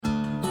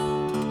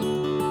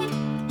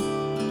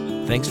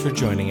Thanks for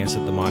joining us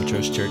at the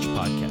Montrose Church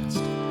Podcast.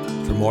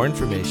 For more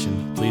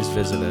information, please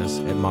visit us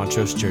at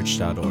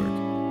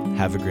montrosechurch.org.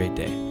 Have a great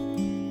day.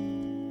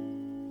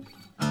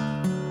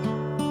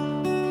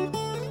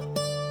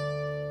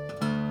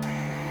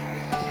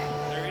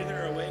 They're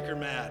either awake or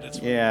mad.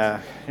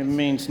 It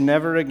means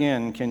never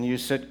again can you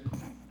sit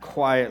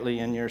quietly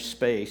in your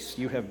space.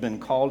 You have been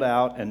called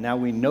out, and now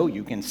we know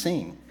you can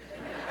sing.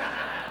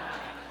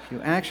 You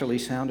actually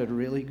sounded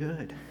really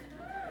good.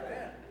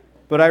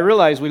 But I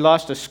realize we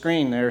lost a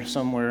screen there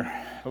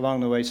somewhere along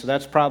the way, so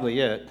that's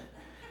probably it.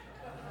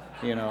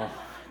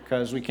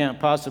 Because we can't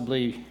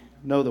possibly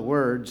know the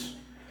words.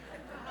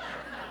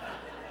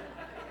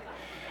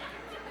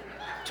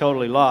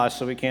 Totally lost,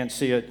 so we can't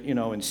see it,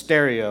 in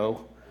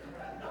stereo.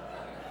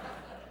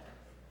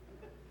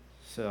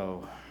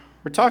 So,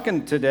 we're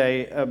talking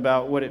today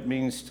about what it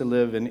means to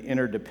live in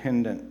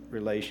interdependent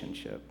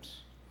relationships.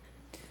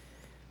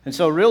 And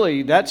so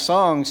really, that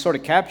song sort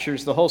of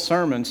captures the whole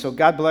sermon. So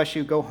God bless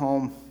you, go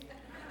home,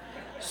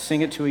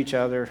 sing it to each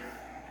other.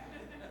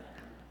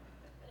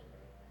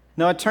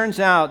 Now, it turns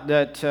out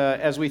that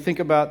as we think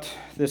about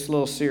this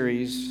little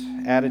series,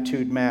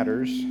 Attitude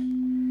Matters,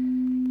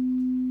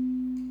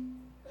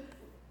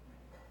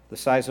 the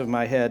size of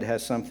my head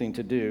has something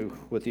to do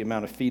with the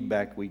amount of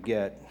feedback we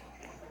get.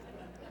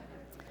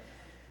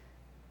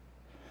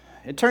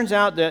 It turns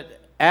out that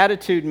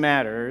attitude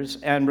matters,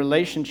 and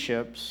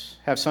relationships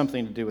have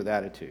something to do with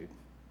attitude.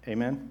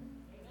 Amen?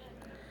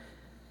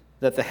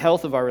 That the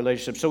health of our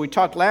relationships. So we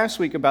talked last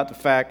week about the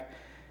fact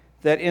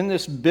that in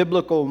this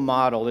biblical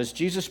model, as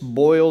Jesus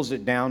boils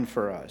it down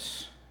for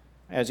us,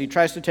 as he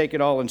tries to take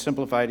it all and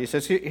simplify it, he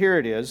says, here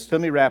it is. Let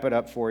me wrap it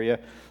up for you.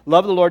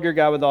 Love the Lord your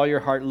God with all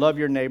your heart. Love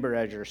your neighbor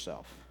as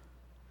yourself.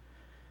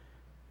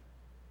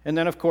 And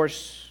then, of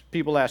course,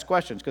 people ask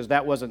questions because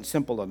that wasn't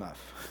simple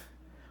enough.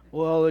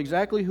 Well,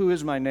 exactly who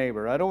is my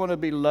neighbor? I don't want to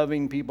be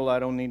loving people I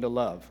don't need to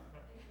love.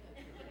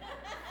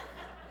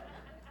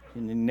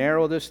 Can you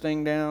narrow this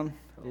thing down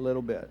a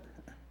little bit?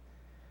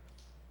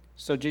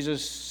 So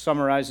Jesus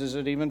summarizes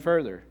it even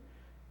further.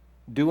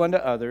 Do unto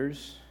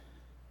others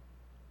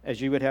as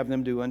you would have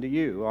them do unto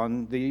you.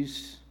 On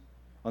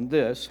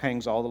this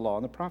hangs all the law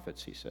and the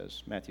prophets, he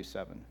says, Matthew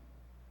 7.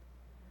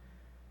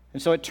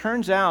 And so it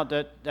turns out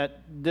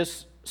that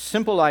this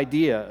simple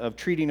idea of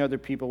treating other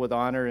people with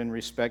honor and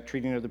respect,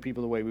 treating other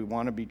people the way we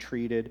want to be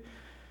treated,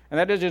 and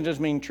that doesn't just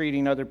mean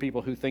treating other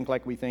people who think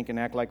like we think and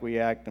act like we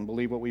act and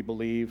believe what we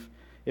believe.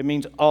 It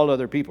means all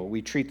other people.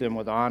 We treat them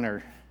with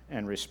honor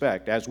and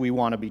respect as we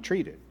want to be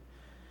treated.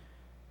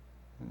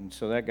 And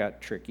so that got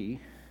tricky.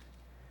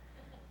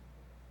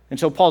 And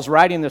so Paul's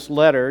writing this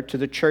letter to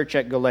the church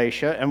at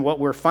Galatia, and what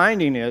we're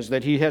finding is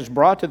that he has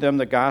brought to them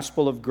the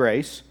gospel of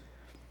grace.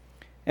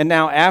 And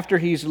now after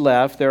he's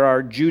left, there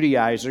are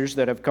Judaizers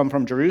that have come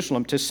from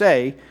Jerusalem to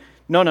say,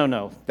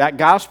 no, that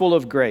gospel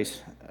of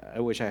grace, I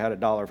wish I had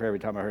 $1 for every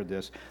time I heard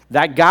this,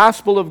 that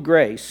gospel of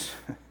grace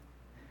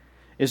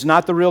is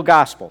not the real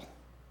gospel.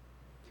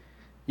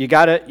 You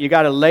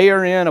gotta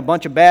layer in a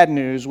bunch of bad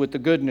news with the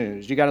good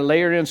news. You gotta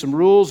layer in some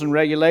rules and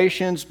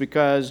regulations,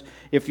 because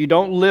if you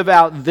don't live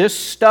out this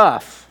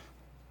stuff,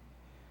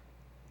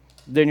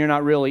 then you're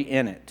not really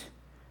in it.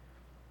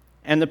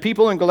 And the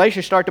people in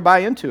Galatia start to buy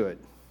into it.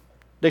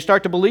 They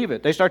start to believe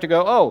it. They start to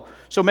go, oh,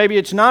 so maybe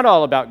it's not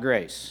all about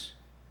grace.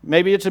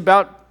 Maybe it's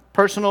about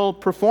personal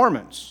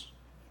performance.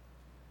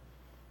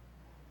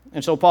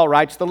 And so Paul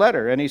writes the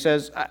letter, and he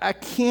says, I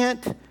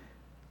can't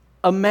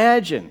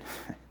imagine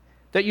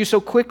that you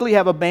so quickly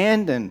have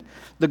abandoned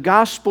the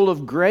gospel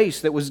of grace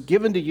that was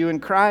given to you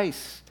in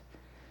Christ,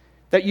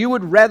 that you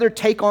would rather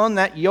take on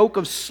that yoke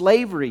of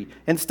slavery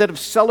instead of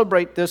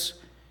celebrate this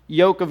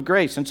yoke of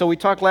grace. And so we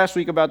talked last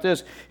week about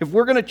this. If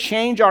we're going to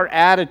change our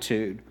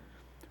attitude,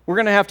 we're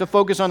going to have to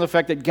focus on the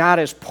fact that God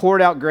has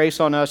poured out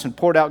grace on us and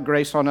poured out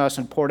grace on us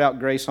and poured out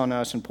grace on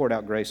us and poured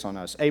out grace on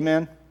us.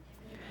 Amen?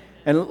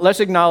 And let's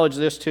acknowledge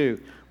this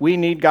too. We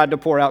need God to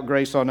pour out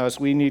grace on us.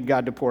 We need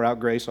God to pour out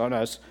grace on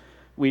us.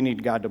 We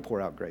need God to pour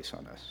out grace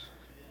on us.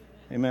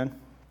 Amen?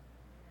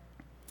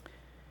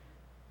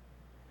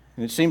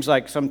 And it seems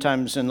like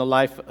sometimes in the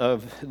life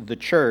of the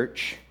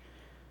church,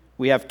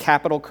 we have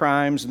capital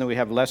crimes and then we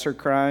have lesser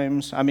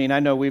crimes. I mean, I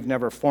know we've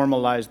never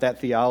formalized that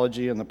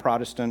theology in the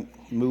Protestant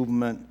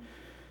movement,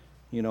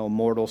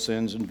 mortal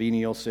sins and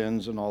venial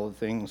sins and all the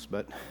things,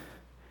 but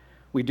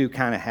we do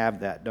kind of have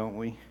that, don't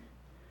we?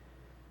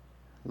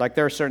 Like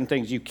there are certain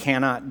things you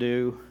cannot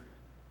do,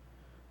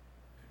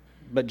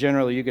 but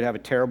generally you could have a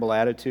terrible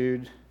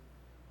attitude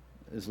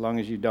as long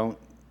as you don't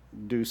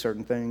do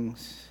certain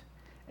things.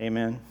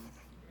 Amen?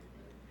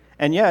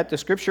 And yet, the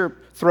Scripture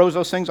throws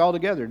those things all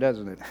together,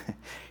 doesn't it?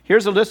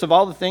 Here's a list of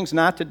all the things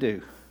not to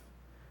do.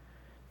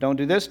 Don't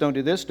do this, don't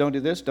do this, don't do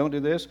this, don't do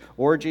this.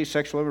 Orgy,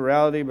 sexual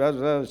immorality, blah,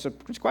 blah, blah.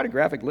 It's quite a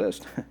graphic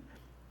list.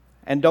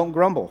 And don't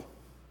grumble.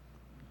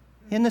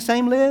 In the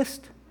same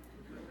list.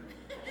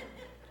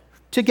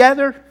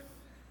 Together.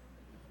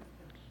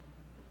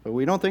 But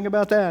we don't think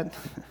about that.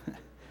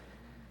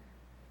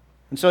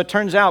 And so it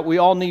turns out we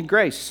all need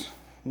grace.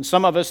 And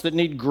some of us that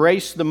need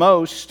grace the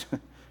most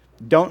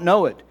don't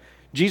know it.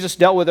 Jesus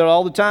dealt with it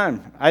all the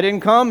time. I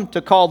didn't come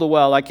to call the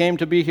well. I came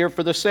to be here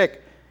for the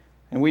sick.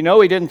 And we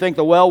know he didn't think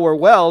the well were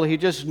well. He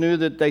just knew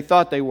that they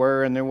thought they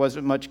were, and there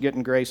wasn't much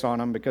getting grace on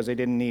them because they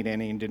didn't need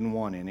any and didn't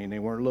want any, and they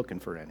weren't looking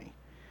for any.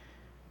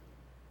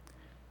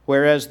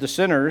 Whereas the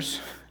sinners,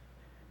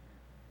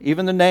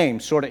 even the name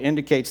sort of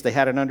indicates they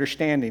had an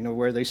understanding of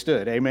where they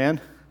stood.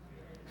 Amen?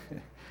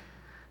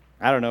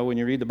 I don't know, when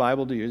you read the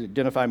Bible, do you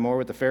identify more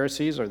with the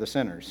Pharisees or the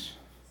sinners?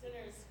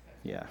 Sinners.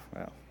 Yeah,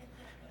 well,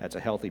 that's a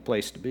healthy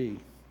place to be.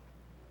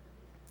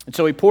 And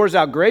so he pours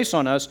out grace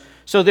on us,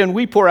 so then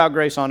we pour out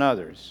grace on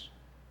others.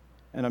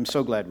 And I'm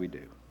so glad we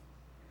do.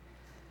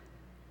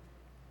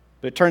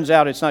 But it turns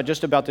out it's not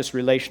just about this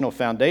relational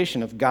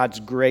foundation of God's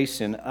grace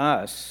in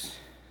us.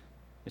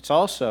 It's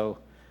also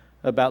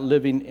about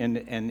living in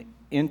an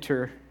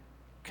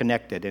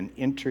interconnected and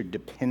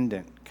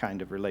interdependent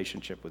kind of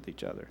relationship with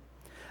each other.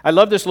 I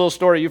love this little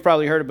story. You've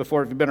probably heard it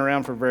before if you've been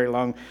around for very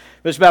long.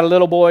 But it's about a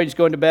little boy. He's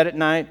going to bed at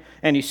night,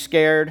 and he's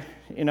scared.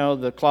 You know,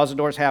 the closet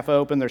door's half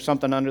open. There's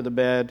something under the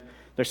bed.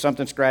 There's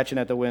something scratching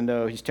at the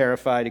window. He's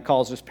terrified. He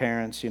calls his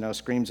parents,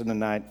 screams in the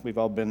night. We've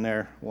all been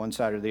there, one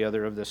side or the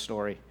other of this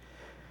story.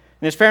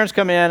 And his parents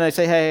come in, and they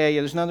say, hey,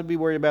 there's nothing to be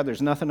worried about.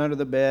 There's nothing under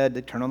the bed.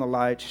 They turn on the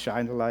light,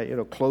 shine the light,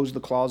 close the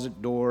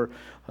closet door,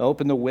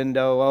 open the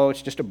window. Oh,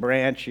 it's just a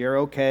branch. You're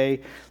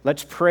okay.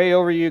 Let's pray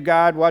over you,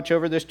 God. Watch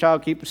over this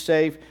child. Keep us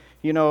safe.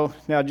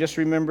 Now just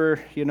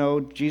remember,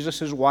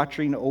 Jesus is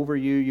watching over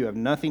you. You have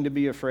nothing to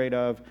be afraid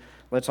of.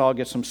 Let's all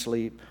get some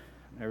sleep.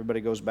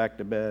 Everybody goes back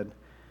to bed.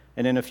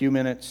 And in a few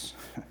minutes,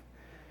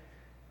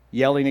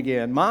 yelling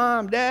again,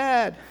 Mom,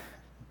 Dad.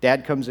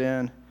 Dad comes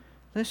in.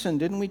 Listen,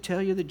 didn't we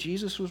tell you that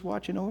Jesus was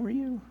watching over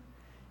you?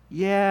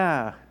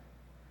 Yeah.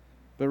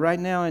 But right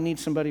now I need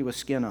somebody with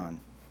skin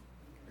on.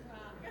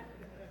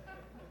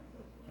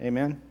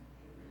 Amen?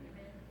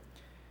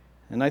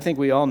 And I think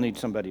we all need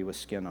somebody with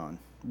skin on.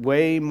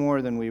 Way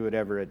more than we would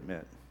ever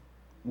admit.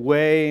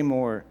 Way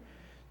more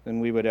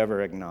than we would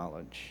ever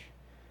acknowledge.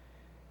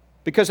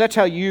 Because that's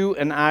how you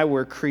and I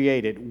were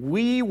created.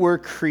 We were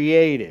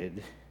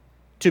created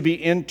to be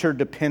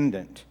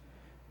interdependent,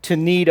 to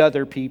need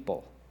other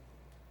people.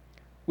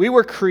 We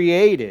were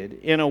created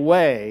in a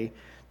way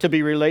to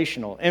be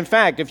relational. In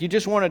fact, if you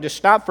just wanted to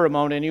stop for a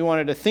moment and you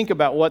wanted to think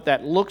about what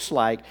that looks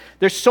like,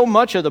 there's so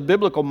much of the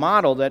biblical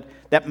model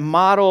that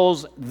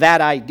models that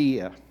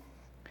idea.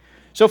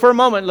 So for a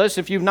moment,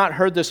 if you've not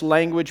heard this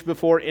language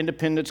before,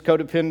 independence,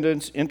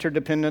 codependence,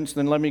 interdependence,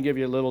 then let me give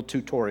you a little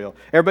tutorial.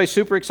 Everybody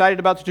super excited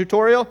about the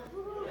tutorial?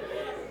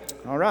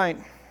 All right.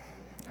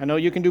 I know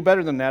you can do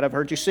better than that. I've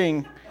heard you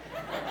sing.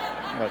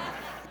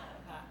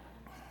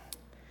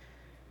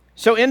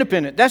 So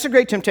independent, that's a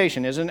great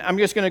temptation, isn't it? I'm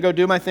just going to go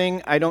do my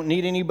thing. I don't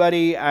need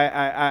anybody.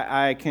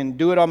 I can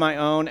do it on my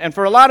own. And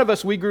for a lot of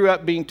us, we grew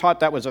up being taught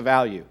that was a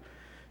value.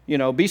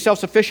 Be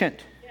self-sufficient.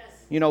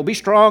 Yes. Be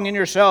strong in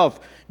yourself.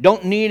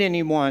 Don't need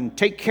anyone.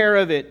 Take care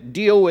of it.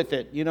 Deal with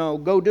it.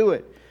 Go do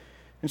it.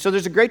 And so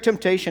there's a great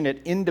temptation at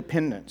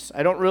independence.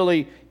 I don't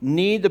really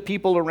need the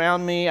people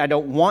around me. I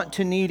don't want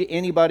to need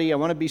anybody. I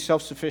want to be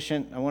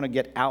self-sufficient. I want to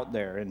get out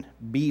there and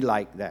be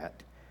like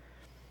that.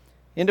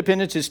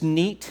 Independence is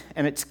neat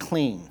and it's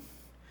clean.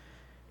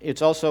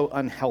 It's also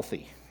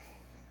unhealthy.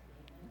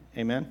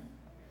 Amen?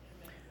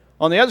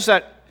 On the other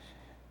side,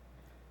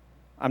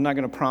 I'm not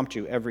going to prompt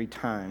you every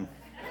time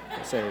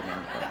I say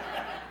amen.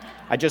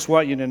 I just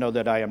want you to know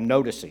that I am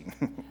noticing.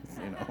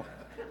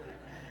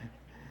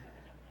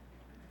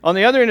 On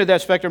the other end of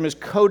that spectrum is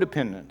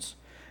codependence.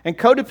 And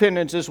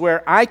codependence is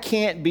where I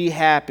can't be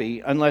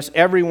happy unless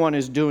everyone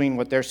is doing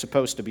what they're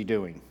supposed to be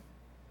doing,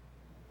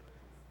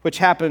 which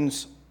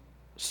happens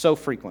so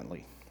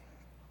frequently.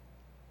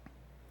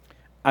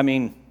 I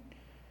mean,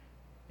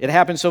 it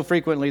happens so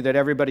frequently that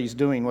everybody's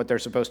doing what they're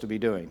supposed to be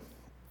doing.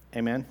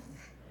 Amen?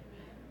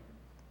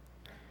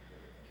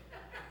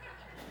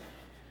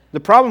 The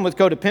problem with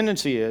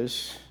codependency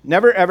is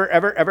never, ever,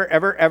 ever, ever,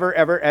 ever, ever,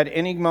 ever at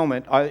any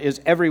moment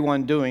is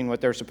everyone doing what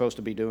they're supposed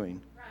to be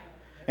doing.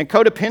 And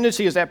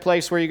codependency is that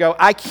place where you go,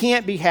 I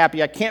can't be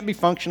happy, I can't be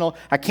functional,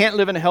 I can't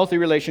live in a healthy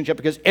relationship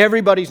because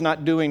everybody's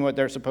not doing what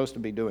they're supposed to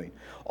be doing.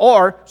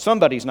 Or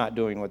somebody's not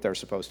doing what they're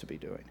supposed to be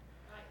doing.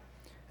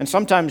 And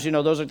sometimes,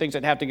 those are things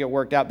that have to get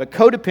worked out. But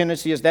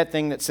codependency is that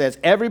thing that says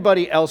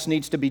everybody else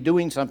needs to be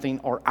doing something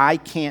or I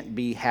can't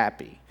be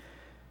happy.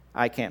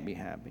 I can't be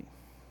happy.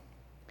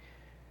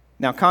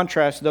 Now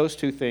contrast those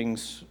two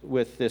things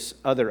with this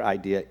other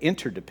idea,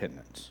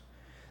 interdependence.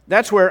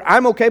 That's where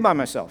I'm okay by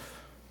myself.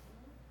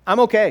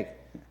 I'm okay.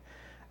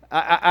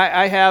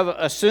 I have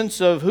a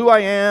sense of who I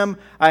am.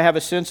 I have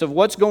a sense of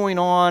what's going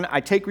on.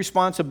 I take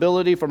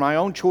responsibility for my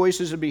own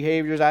choices and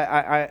behaviors.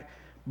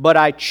 But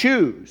I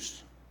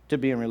choose to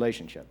be in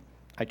relationship.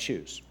 I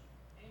choose.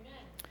 Amen.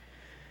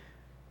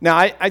 Now,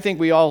 I think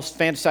we all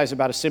fantasize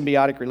about a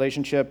symbiotic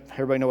relationship.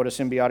 Everybody know what a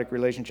symbiotic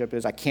relationship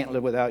is. I can't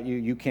live without you.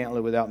 You can't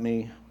live without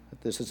me.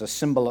 This is a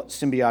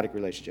symbiotic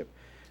relationship.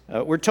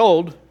 We're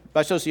told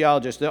by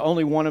sociologists that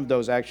only one of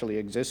those actually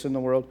exists in the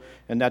world,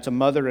 and that's a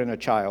mother and a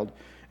child,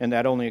 and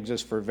that only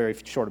exists for a very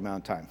short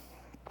amount of time.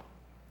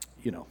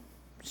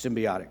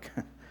 symbiotic.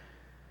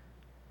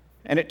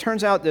 And it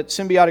turns out that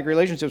symbiotic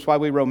relationships, while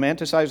we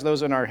romanticize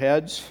those in our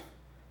heads,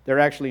 they're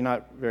actually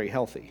not very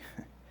healthy.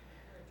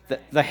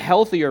 The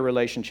healthier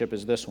relationship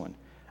is this one.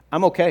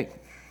 I'm okay.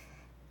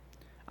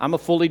 I'm a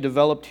fully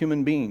developed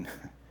human being.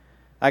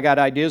 I got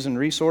ideas and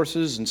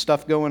resources and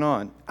stuff going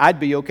on. I'd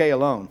be okay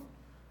alone,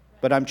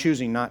 but I'm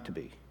choosing not to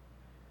be.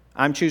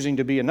 I'm choosing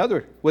to be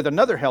with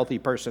another healthy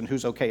person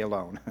who's okay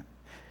alone.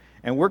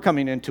 And we're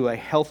coming into a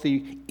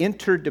healthy,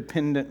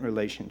 interdependent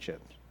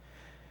relationship.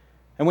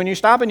 And when you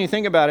stop and you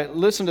think about it,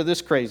 listen to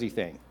this crazy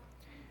thing.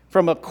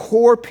 From a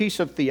core piece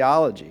of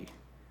theology,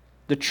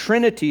 the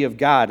Trinity of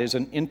God is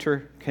an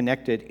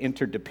interconnected,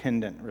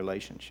 interdependent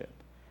relationship.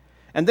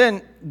 And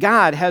then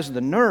God has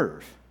the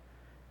nerve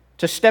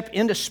to step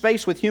into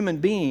space with human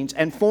beings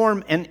and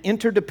form an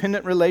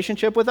interdependent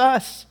relationship with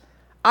us.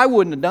 I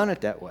wouldn't have done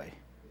it that way.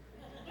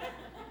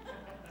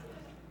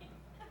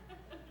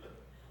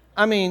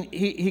 I mean,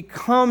 he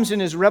comes in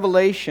his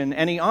revelation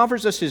and he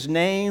offers us his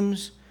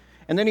names,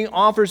 and then he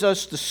offers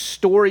us the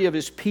story of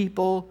his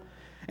people,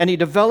 and he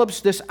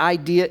develops this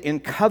idea in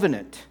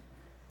covenant.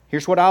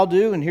 Here's what I'll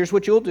do, and here's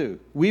what you'll do.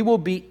 We will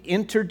be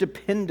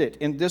interdependent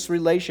in this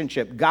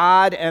relationship,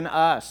 God and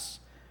us.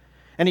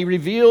 And he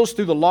reveals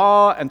through the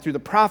law and through the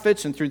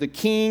prophets and through the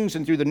kings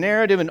and through the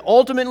narrative and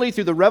ultimately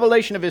through the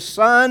revelation of his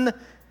Son.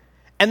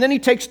 And then he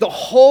takes the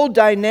whole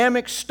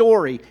dynamic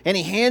story and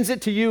he hands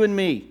it to you and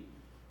me.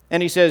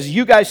 And he says,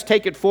 you guys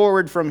take it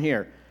forward from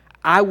here.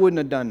 I wouldn't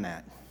have done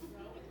that.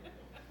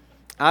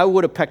 I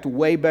would have picked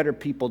way better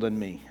people than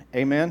me.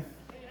 Amen?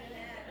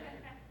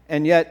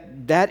 And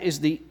yet, that is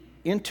the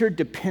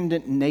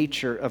interdependent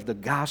nature of the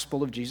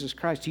gospel of Jesus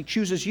Christ. He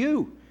chooses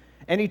you,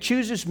 and he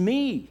chooses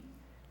me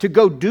to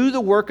go do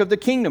the work of the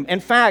kingdom. In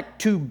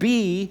fact, to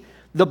be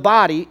the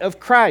body of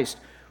Christ.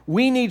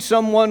 We need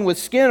someone with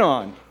skin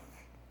on.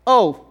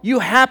 Oh, you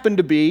happen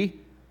to be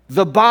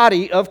the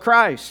body of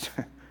Christ.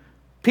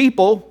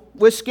 People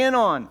with skin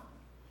on.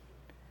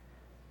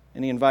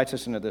 And he invites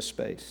us into this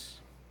space.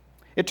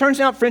 It turns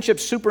out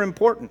friendship's super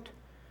important.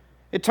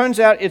 It turns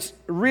out it's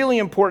really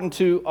important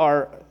to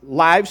our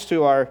lives,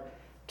 to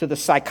the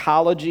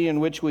psychology in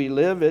which we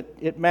live.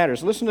 It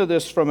matters. Listen to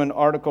this from an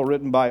article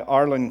written by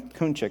Arlen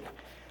Kunchik.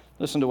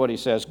 Listen to what he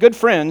says. Good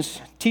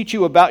friends teach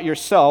you about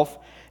yourself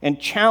and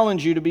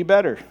challenge you to be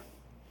better.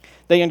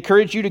 They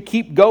encourage you to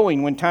keep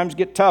going when times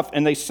get tough,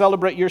 and they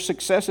celebrate your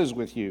successes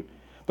with you.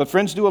 But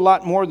friends do a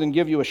lot more than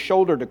give you a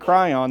shoulder to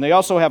cry on. They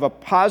also have a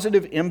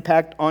positive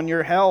impact on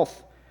your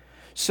health.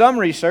 Some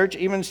research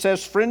even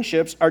says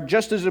friendships are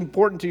just as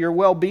important to your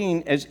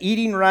well-being as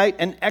eating right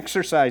and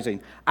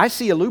exercising. I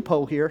see a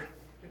loophole here.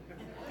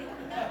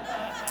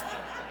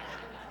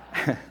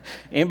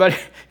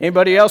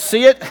 Anybody else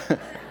see it?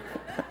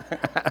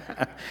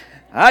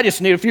 I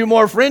just need a few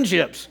more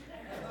friendships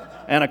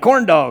and a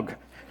corn dog.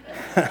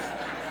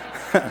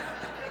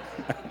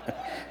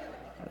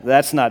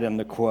 That's not in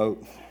the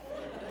quote.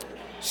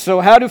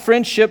 So how do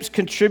friendships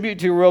contribute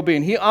to your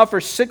well-being? He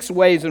offers 6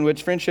 ways in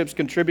which friendships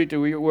contribute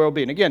to your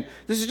well-being. Again,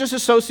 this is just a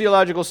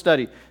sociological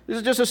study. This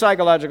is just a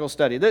psychological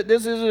study.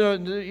 This is,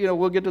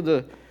 we'll get to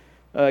the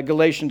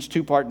Galatians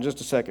 2 part in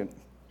just a second.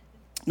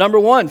 Number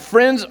 1,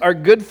 friends are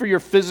good for your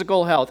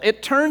physical health.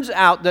 It turns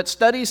out that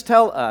studies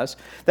tell us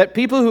that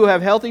people who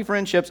have healthy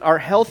friendships are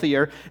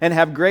healthier and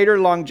have greater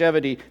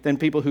longevity than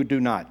people who do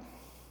not.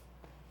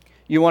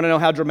 You want to know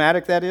how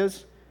dramatic that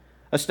is?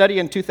 A study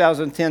in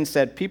 2010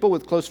 said people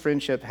with close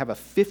friendship have a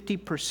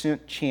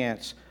 50%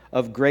 chance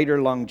of greater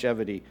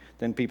longevity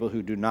than people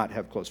who do not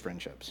have close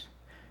friendships.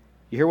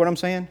 You hear what I'm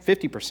saying?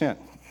 50%.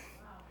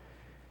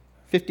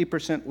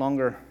 50%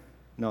 longer.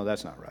 No,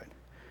 that's not right.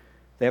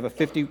 They have a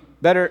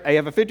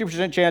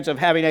 50% chance of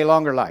having a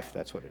longer life.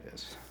 That's what it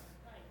is.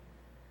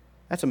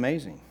 That's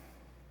amazing.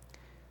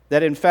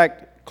 That in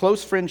fact,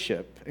 close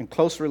friendship and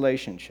close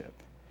relationship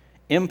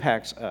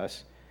impacts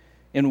us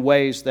in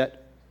ways that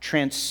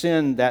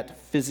transcend that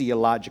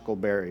physiological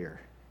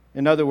barrier.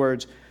 In other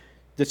words,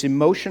 this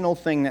emotional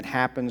thing that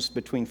happens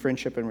between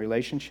friendship and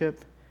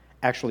relationship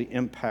actually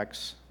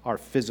impacts our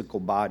physical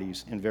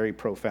bodies in very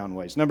profound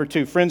ways. Number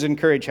 2, friends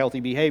encourage healthy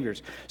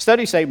behaviors.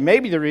 Studies say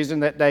maybe the reason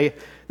that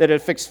it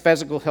affects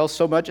physical health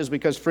so much is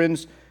because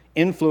friends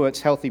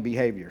influence healthy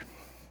behavior.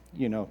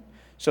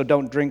 So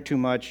don't drink too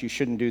much. You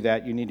shouldn't do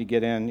that. You need to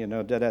get in.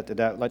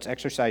 Let's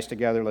exercise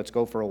together. Let's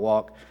go for a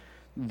walk.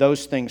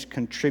 Those things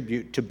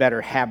contribute to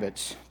better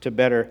habits, to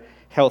better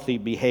healthy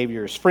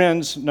behaviors.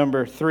 Friends,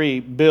 number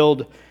 3,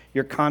 build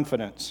your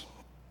confidence.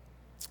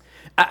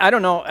 I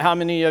don't know how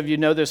many of you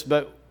know this,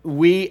 but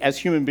we as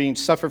human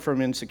beings suffer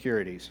from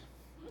insecurities.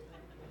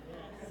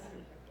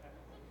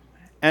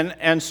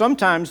 And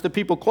sometimes the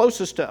people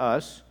closest to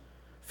us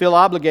feel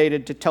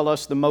obligated to tell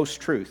us the most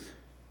truth.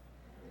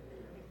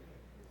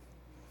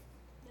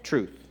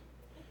 Truth.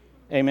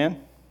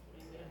 Amen?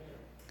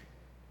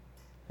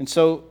 And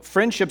so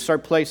friendships are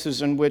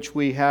places in which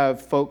we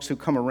have folks who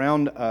come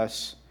around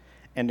us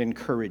and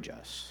encourage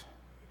us,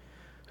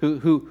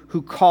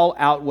 who call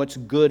out what's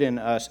good in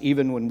us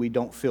even when we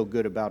don't feel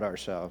good about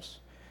ourselves.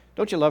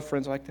 Don't you love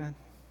friends like that?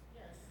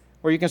 Yes.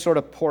 Where you can sort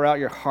of pour out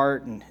your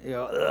heart and,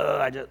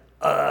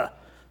 ugh.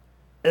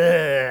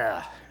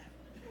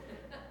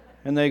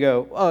 And they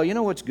go, oh, you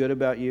know what's good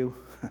about you?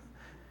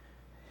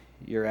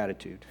 Your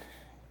attitude.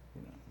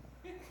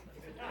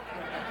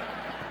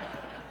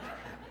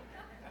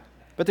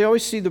 But they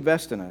always see the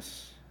best in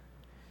us.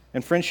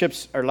 And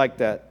friendships are like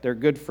that. They're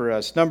good for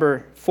us.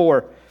 Number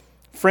 4,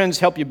 friends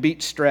help you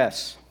beat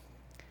stress.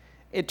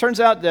 It turns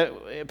out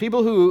that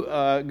people who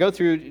go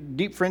through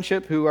deep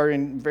friendship, who are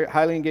in very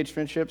highly engaged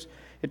friendships,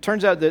 it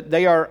turns out that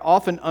they are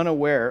often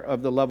unaware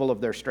of the level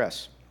of their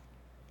stress.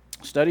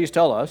 Studies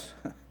tell us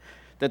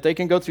that they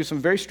can go through some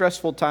very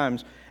stressful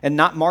times and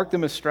not mark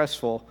them as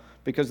stressful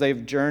because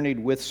they've journeyed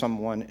with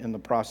someone in the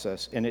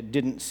process and it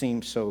didn't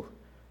seem so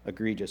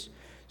egregious.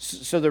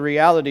 So the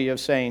reality of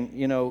saying,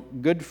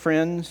 good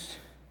friends,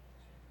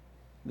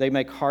 they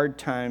make hard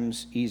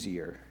times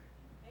easier.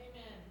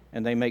 Amen.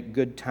 And they make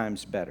good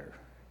times better.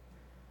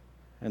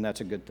 And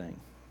that's a good thing.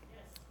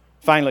 Yes.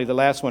 Finally, the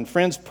last one,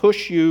 friends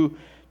push you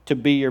to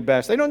be your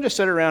best. They don't just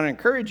sit around and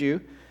encourage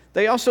you.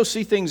 They also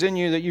see things in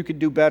you that you could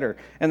do better.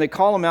 And they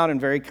call them out in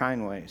very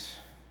kind ways.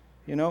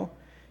 You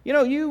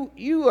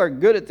are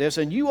good at this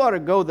and you ought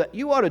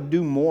to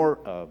do more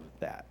of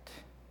that.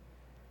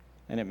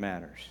 And it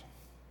matters.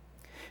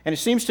 And it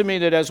seems to me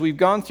that as we've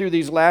gone through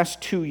these last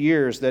 2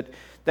 years, that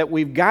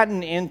we've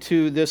gotten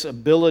into this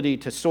ability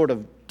to sort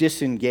of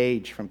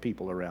disengage from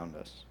people around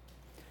us.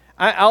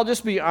 I'll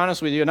just be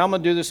honest with you, and I'm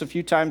going to do this a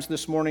few times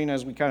this morning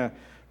as we kind of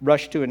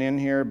rush to an end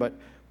here, but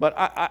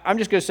I'm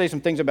just going to say some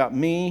things about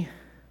me,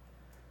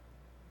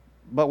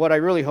 but what I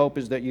really hope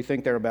is that you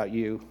think they're about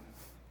you.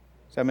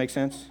 Does that make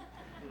sense?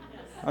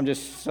 I'll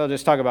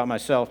just talk about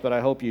myself, but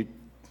I hope you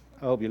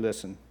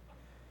listen.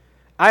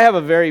 I have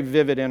a very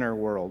vivid inner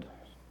world.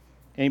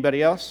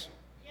 Anybody else?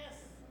 Yes.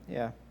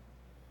 Yeah.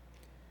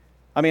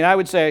 I mean, I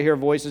would say I hear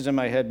voices in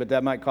my head, but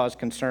that might cause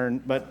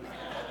concern. But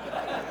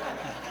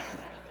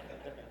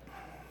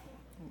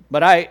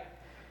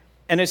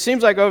and it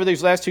seems like over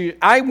these last 2 years,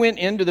 I went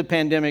into the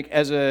pandemic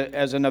as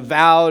an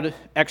avowed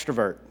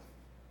extrovert.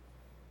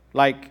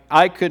 Like,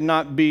 I could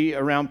not be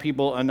around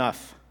people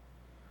enough.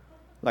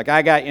 Like,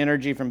 I got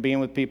energy from being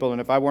with people,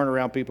 and if I weren't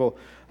around people,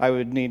 I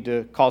would need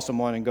to call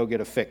someone and go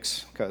get a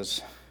fix,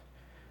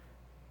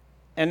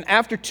 And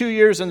after 2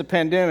 years in the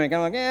pandemic,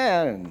 I'm like,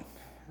 I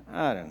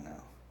don't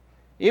know.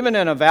 Even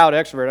an avowed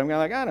extrovert, I'm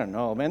like, I don't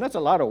know, man, that's a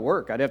lot of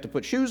work. I'd have to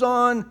put shoes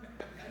on.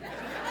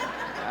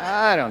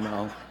 I don't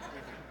know.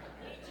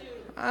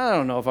 I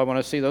don't know if I want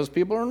to see those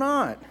people or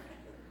not.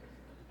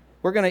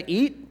 We're going to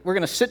eat. We're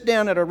going to sit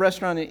down at a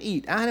restaurant and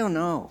eat. I don't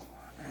know.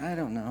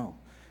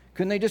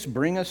 Couldn't they just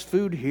bring us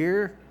food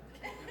here?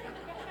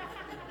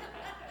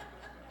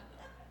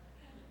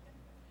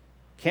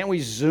 Can't we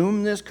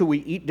Zoom this? Could we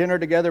eat dinner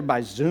together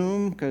by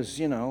Zoom? Because,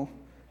 I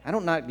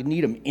don't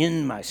need them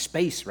in my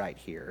space right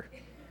here.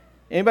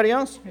 Anybody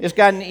else? It's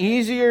gotten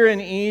easier and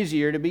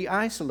easier to be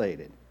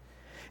isolated.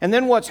 And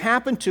then what's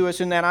happened to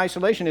us in that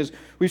isolation is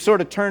we've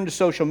sort of turned to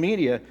social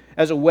media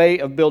as a way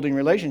of building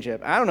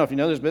relationship. I don't know if you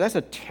know this, but that's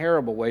a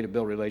terrible way to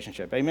build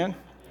relationship. Amen?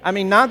 I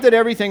mean, not that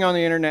everything on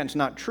the internet is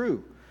not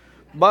true,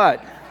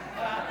 but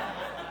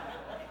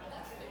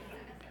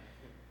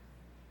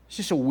it's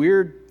just a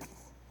weird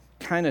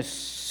kind of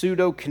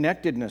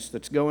pseudo-connectedness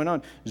that's going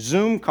on.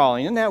 Zoom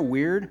calling, isn't that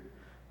weird?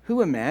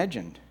 Who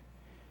imagined?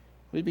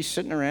 We'd be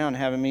sitting around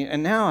having a meeting,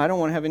 and now I don't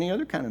want to have any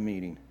other kind of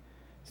meeting.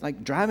 It's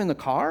like driving the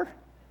car?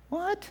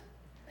 What?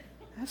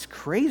 That's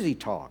crazy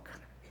talk.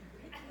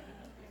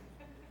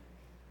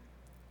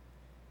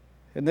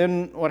 And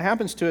then what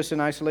happens to us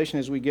in isolation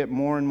is we get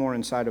more and more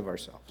inside of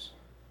ourselves.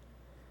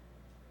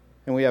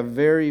 And we have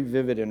very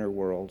vivid inner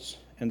worlds,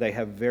 and they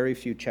have very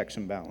few checks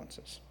and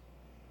balances.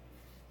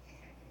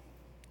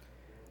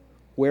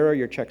 Where are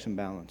your checks and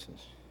balances?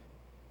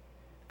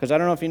 Because I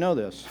don't know if you know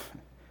this,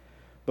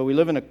 but we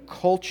live in a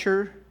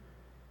culture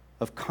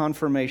of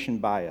confirmation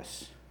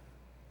bias,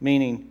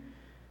 meaning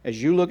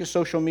as you look at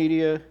social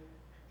media,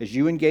 as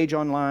you engage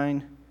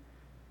online,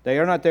 they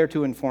are not there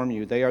to inform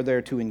you. They are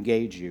there to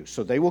engage you.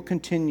 So they will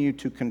continue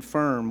to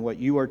confirm what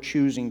you are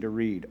choosing to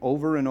read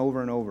over and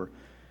over and over.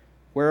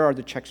 Where are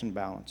the checks and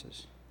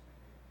balances?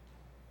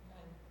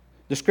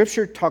 The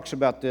Scripture talks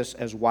about this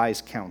as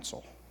wise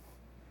counsel.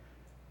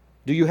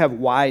 Do you have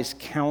wise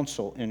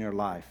counsel in your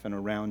life and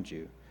around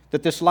you?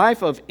 That this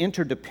life of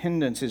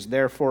interdependence is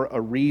there for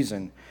a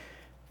reason.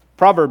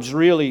 Proverbs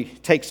really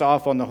takes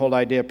off on the whole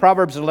idea.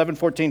 Proverbs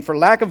 11:14, for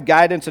lack of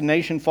guidance a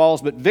nation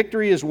falls, but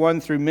victory is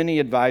won through many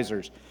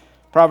advisors.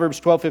 Proverbs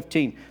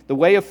 12:15, the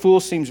way of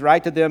fools seems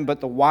right to them, but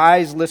the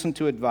wise listen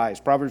to advice.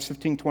 Proverbs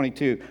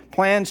 15:22,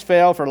 plans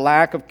fail for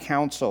lack of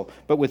counsel,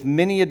 but with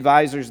many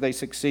advisors they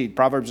succeed.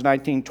 Proverbs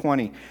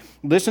 19:20,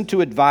 listen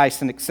to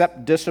advice and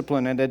accept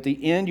discipline, and at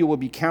the end you will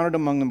be counted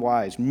among the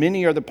wise.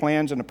 Many are the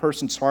plans in a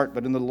person's heart,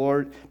 but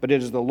it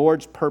is the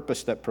Lord's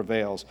purpose that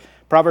prevails.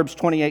 Proverbs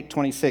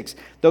 28:26,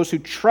 those who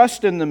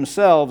trust in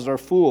themselves are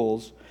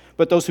fools,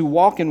 but those who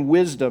walk in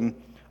wisdom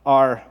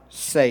are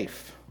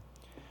safe.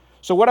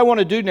 So what I want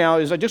to do now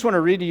is I just want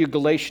to read to you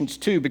Galatians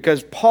 2,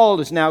 because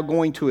Paul is now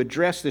going to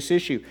address this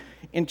issue.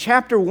 In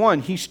chapter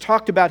 1, he's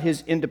talked about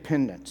his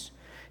independence.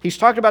 He's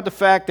talked about the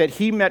fact that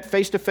he met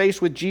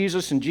face-to-face with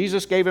Jesus, and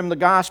Jesus gave him the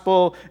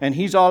gospel, and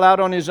he's all out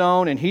on his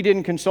own, and he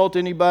didn't consult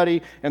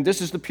anybody, and this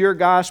is the pure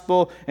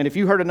gospel, and if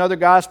you heard another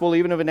gospel,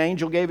 even if an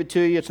angel gave it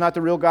to you, it's not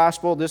the real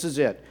gospel, this is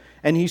it.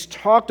 And he's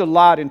talked a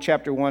lot in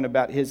chapter 1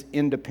 about his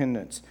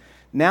independence.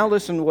 Now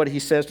listen to what he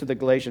says to the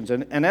Galatians.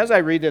 And as I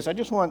read this, I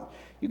just want,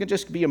 you can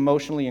just be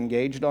emotionally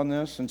engaged on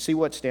this and see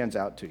what stands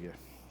out to you.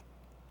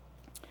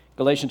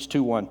 Galatians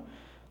 2:1.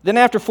 Then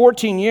after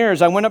 14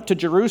 years, I went up to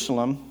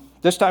Jerusalem.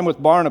 This time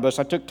with Barnabas,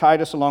 I took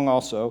Titus along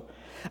also.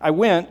 I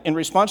went in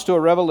response to a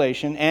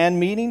revelation, and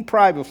meeting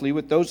privately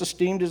with those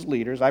esteemed as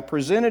leaders, I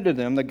presented to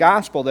them the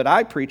gospel that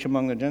I preach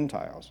among the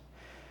Gentiles.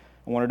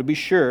 I wanted to be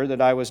sure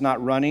that I was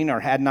not running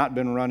or had not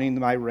been running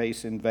my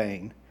race in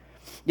vain.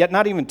 Yet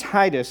not even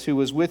Titus, who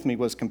was with me,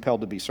 was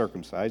compelled to be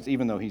circumcised,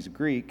 even though he's a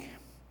Greek.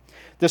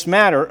 This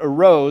matter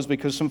arose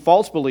because some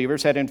false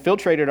believers had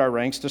infiltrated our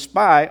ranks to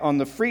spy on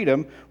the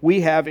freedom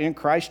we have in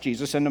Christ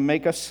Jesus and to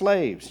make us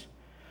slaves.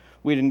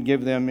 We didn't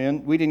give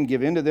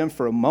in to them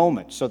for a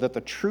moment, so that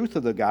the truth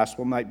of the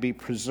gospel might be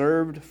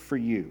preserved for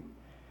you.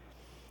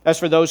 As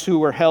for those who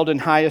were held in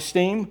high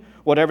esteem,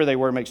 whatever they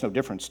were makes no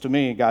difference. To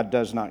me, God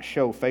does not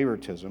show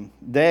favoritism.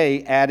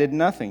 They added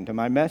nothing to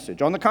my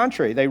message. On the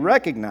contrary, they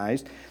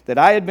recognized that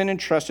I had been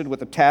entrusted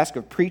with the task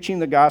of preaching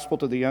the gospel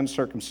to the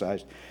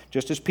uncircumcised,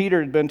 just as Peter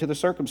had been to the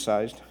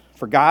circumcised.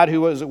 For God,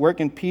 who was at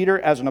work in Peter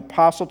as an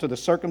apostle to the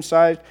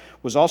circumcised,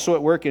 was also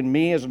at work in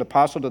me as an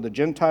apostle to the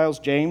Gentiles.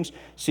 James,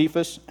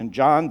 Cephas, and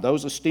John,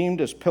 those esteemed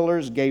as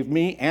pillars, gave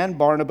me and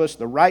Barnabas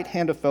the right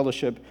hand of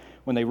fellowship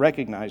when they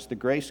recognized the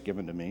grace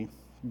given to me.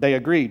 They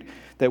agreed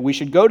that we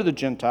should go to the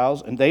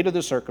Gentiles and they to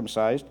the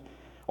circumcised.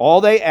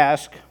 All they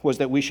asked was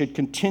that we should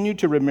continue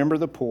to remember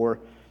the poor,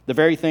 the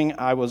very thing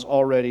I was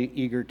already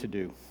eager to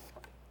do.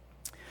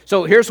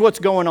 So here's what's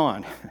going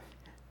on.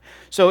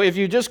 So if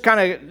you just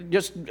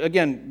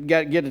again,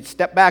 get a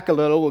step back a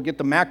little, we'll get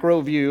the macro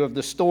view of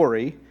the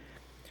story.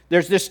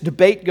 There's this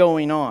debate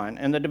going on,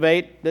 and the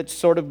debate that's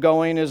sort of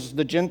going is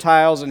the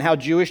Gentiles and how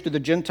Jewish do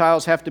the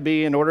Gentiles have to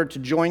be in order to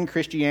join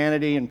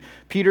Christianity, and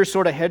Peter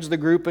sort of heads the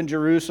group in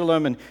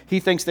Jerusalem, and he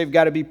thinks they've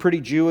got to be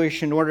pretty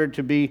Jewish in order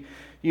to be,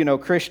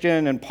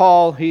 Christian, and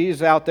Paul,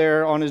 he's out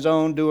there on his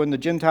own doing the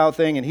Gentile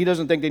thing, and he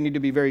doesn't think they need to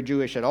be very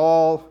Jewish at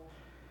all.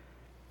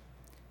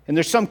 And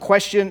there's some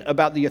question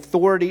about the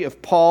authority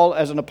of Paul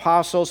as an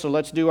apostle, so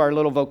let's do our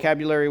little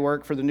vocabulary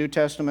work for the New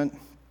Testament.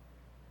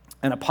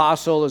 An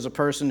apostle is a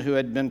person who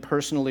had been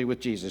personally with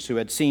Jesus, who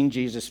had seen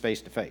Jesus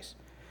face to face.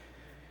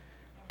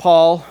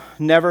 Paul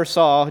never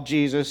saw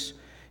Jesus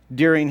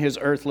during his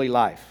earthly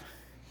life.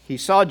 He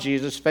saw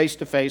Jesus face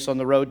to face on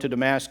the road to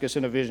Damascus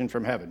in a vision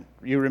from heaven.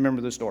 You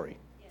remember the story.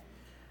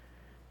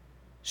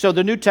 So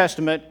the New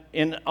Testament,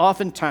 and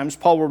oftentimes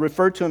Paul will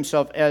refer to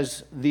himself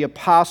as the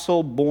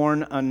apostle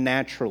born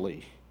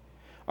unnaturally,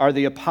 or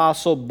the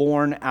apostle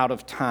born out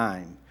of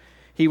time.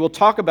 He will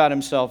talk about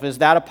himself as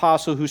that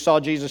apostle who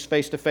saw Jesus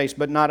face to face,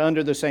 but not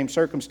under the same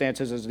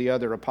circumstances as the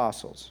other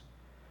apostles.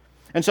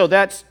 And so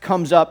that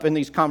comes up in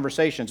these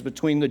conversations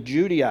between the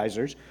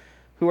Judaizers,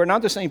 who are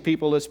not the same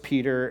people as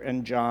Peter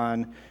and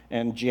John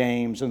and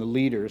James and the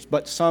leaders,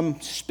 but some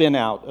spin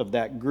out of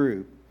that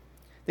group.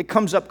 It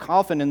comes up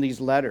often in these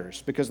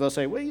letters because they'll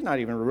say, well, you're not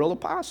even a real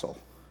apostle.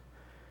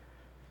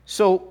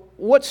 So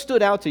what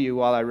stood out to you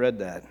while I read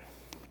that?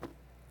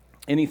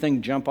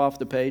 Anything jump off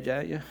the page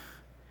at you?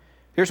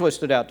 Here's what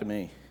stood out to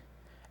me.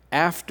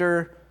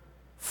 After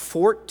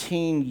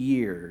 14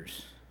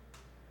 years,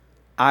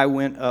 I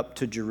went up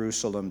to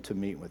Jerusalem to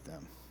meet with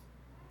them.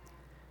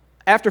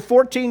 After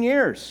 14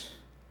 years,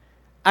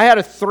 I had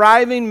a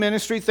thriving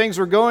ministry. Things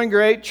were going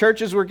great.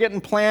 Churches were getting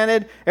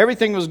planted.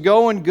 Everything was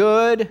going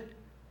good.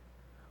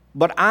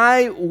 But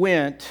I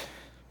went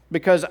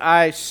because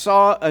I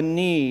saw a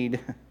need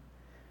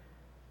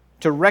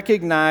to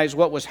recognize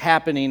what was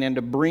happening and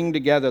to bring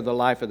together the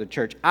life of the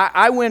church.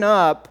 I went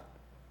up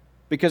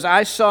because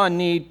I saw a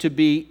need to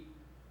be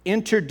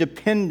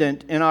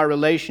interdependent in our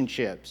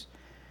relationships.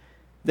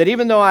 That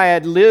even though I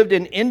had lived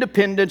in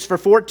independence for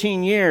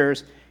 14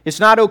 years, it's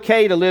not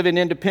okay to live in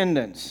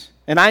independence.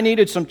 And I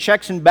needed some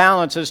checks and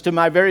balances to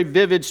my very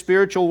vivid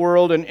spiritual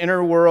world and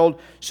inner world.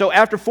 So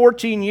after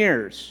 14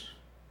 years,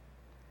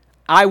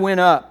 I went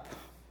up.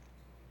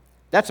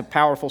 That's a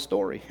powerful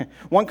story.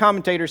 One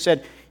commentator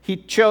said he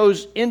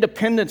chose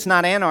independence,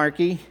 not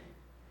anarchy.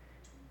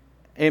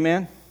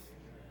 Amen?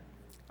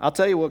 I'll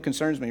tell you what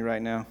concerns me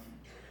right now.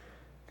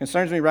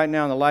 Concerns me right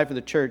now in the life of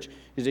the church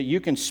is that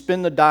you can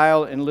spin the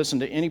dial and listen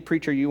to any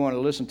preacher you want to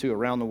listen to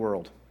around the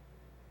world.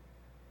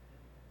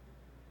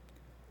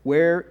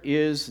 Where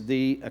is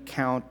the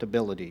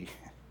accountability?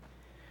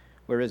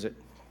 Where is it?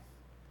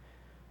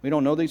 We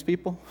don't know these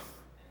people.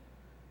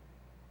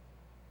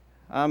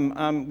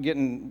 I'm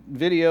getting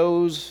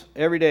videos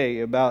every day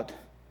about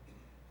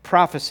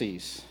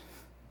prophecies.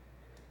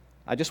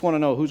 I just want to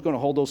know who's going to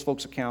hold those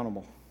folks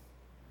accountable.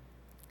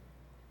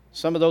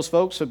 Some of those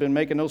folks have been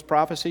making those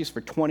prophecies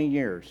for 20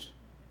 years,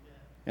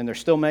 and they're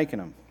still making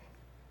them.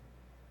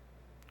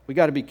 We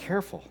got to be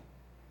careful.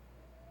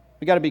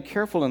 We've got to be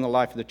careful in the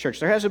life of the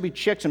church. There has to be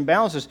checks and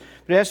balances,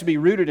 but it has to be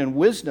rooted in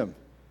wisdom.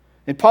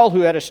 And Paul,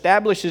 who had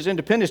established his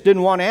independence,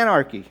 didn't want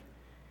anarchy.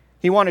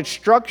 He wanted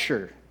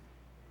structure.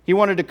 He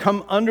wanted to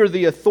come under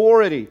the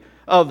authority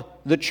of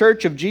the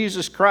church of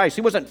Jesus Christ.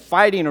 He wasn't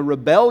fighting a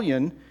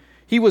rebellion.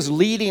 He was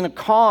leading a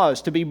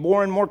cause to be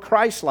more and more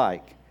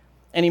Christ-like.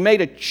 And he made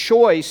a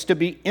choice to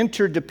be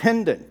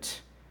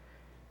interdependent,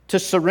 to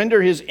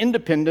surrender his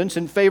independence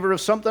in favor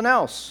of something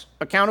else,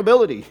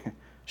 accountability,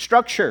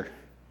 structure.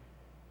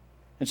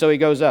 And so he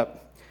goes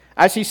up.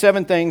 I see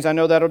 7 things. I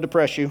know that'll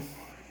depress you.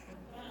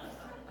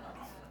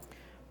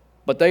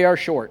 But they are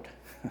short.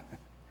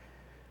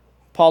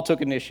 Paul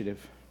took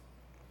initiative.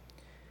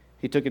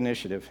 He took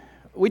initiative.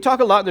 We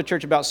talk a lot in the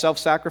church about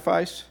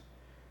self-sacrifice.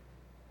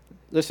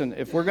 Listen,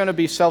 if we're going to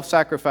be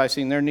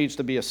self-sacrificing, there needs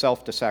to be a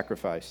self to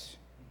sacrifice.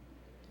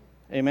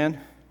 Amen?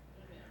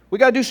 We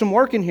got to do some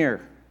work in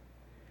here.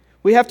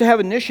 We have to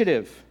have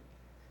initiative.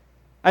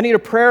 I need a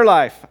prayer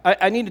life.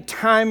 I need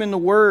time in the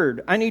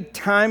Word. I need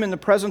time in the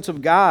presence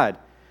of God.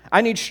 I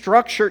need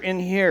structure in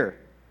here.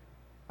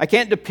 I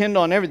can't depend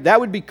on everything. That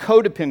would be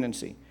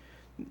codependency.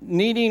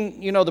 Needing,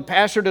 the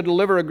pastor to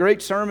deliver a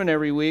great sermon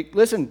every week.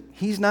 Listen,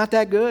 he's not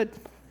that good.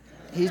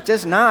 He's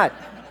just not.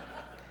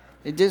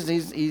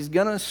 He's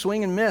going to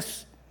swing and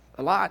miss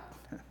a lot.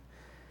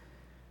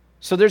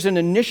 So there's an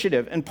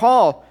initiative. And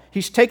Paul,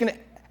 he's taken,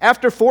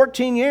 after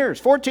 14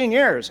 years,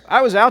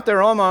 I was out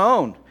there on my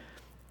own.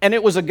 And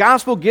it was a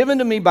gospel given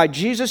to me by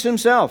Jesus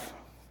himself.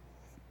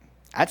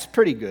 That's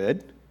pretty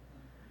good.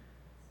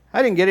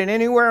 I didn't get it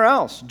anywhere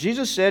else.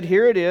 Jesus said,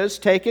 here it is,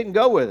 take it and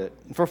go with it.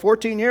 And for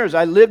 14 years,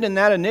 I lived in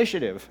that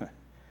initiative.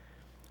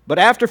 But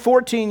after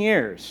 14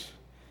 years,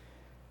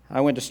 I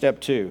went to step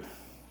 2.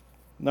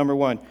 Number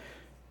 1,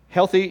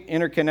 healthy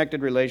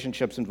interconnected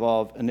relationships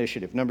involve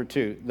initiative. Number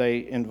 2,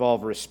 they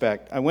involve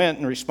respect. I went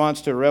in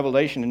response to a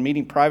revelation and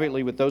meeting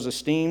privately with those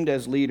esteemed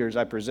as leaders.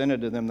 I presented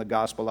to them the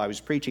gospel I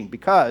was preaching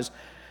because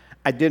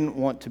I didn't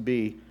want to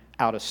be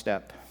out of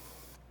step.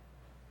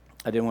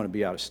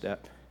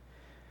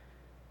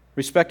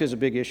 Respect is a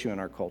big issue in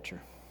our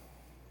culture.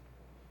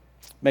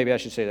 Maybe I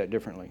should say that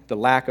differently. The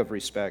lack of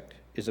respect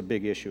is a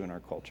big issue in our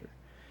culture.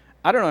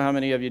 I don't know how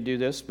many of you do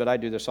this, but I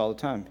do this all the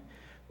time.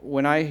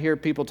 When I hear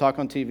people talk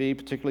on TV,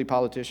 particularly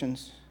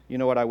politicians, you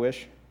know what I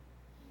wish?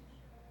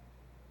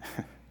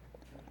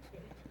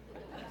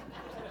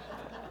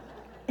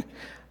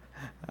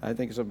 I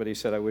think somebody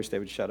said I wish they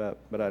would shut up,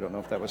 but I don't know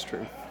if that was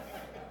true.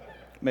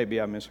 Maybe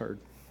I misheard.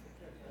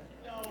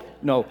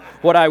 No,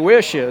 what I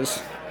wish is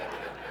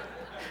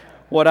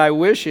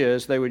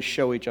they would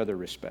show each other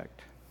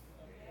respect.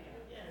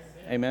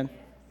 Amen?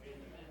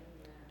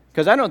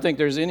 Because I don't think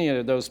there's any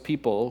of those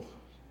people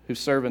who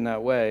serve in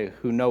that way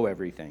who know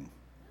everything.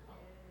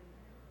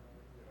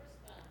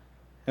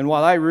 And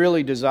while I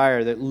really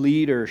desire that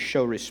leaders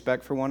show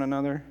respect for one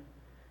another,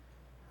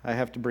 I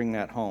have to bring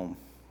that home.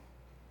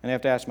 And I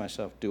have to ask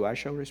myself, do I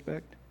show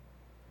respect?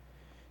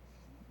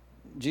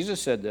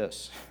 Jesus said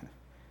this.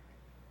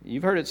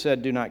 You've heard it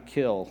said, do not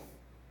kill.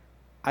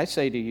 I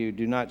say to you,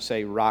 do not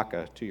say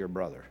raka to your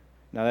brother.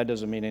 Now that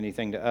doesn't mean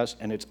anything to us,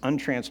 and it's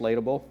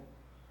untranslatable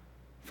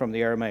from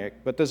the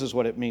Aramaic, but this is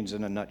what it means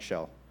in a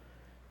nutshell.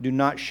 Do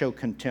not show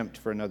contempt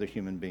for another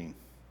human being.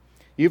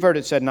 You've heard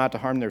it said not to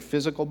harm their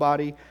physical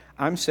body.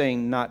 I'm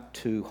saying not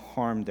to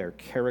harm their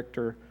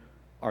character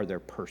or their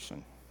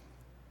person.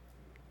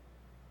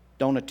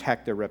 Don't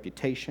attack their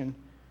reputation.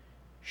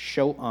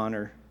 Show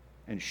honor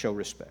and show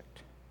respect.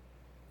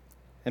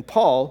 And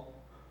Paul,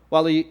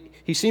 while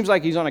he seems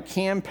like he's on a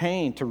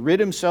campaign to rid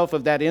himself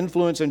of that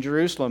influence in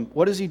Jerusalem,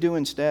 what does he do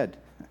instead?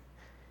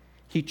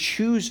 He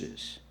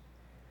chooses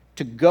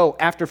to go,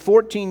 after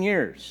 14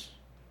 years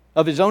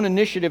of his own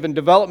initiative and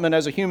development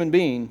as a human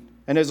being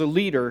and as a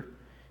leader,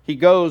 he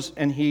goes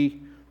and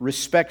he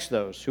respects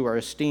those who are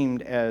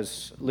esteemed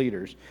as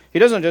leaders. He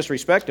doesn't just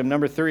respect them.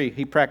 Number 3,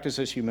 he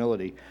practices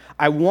humility.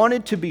 I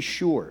wanted to be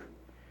sure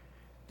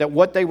that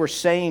what they were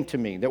saying to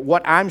me, that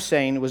what I'm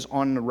saying was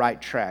on the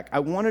right track. I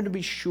wanted to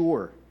be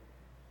sure.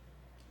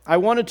 I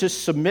wanted to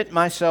submit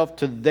myself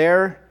to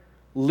their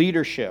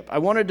leadership. I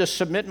wanted to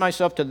submit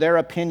myself to their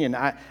opinion.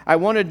 I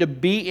wanted to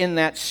be in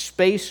that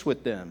space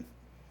with them.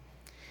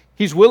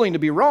 He's willing to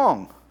be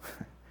wrong.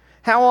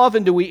 How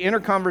often do we enter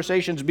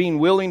conversations being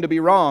willing to be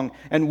wrong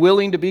and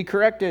willing to be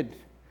corrected?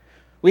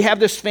 We have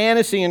this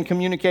fantasy in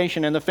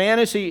communication, and the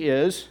fantasy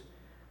is,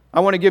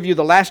 I want to give you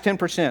the last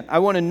 10%. I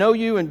want to know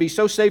you and be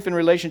so safe in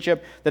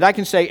relationship that I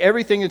can say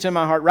everything that's in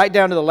my heart right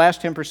down to the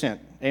last 10%.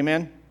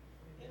 Amen?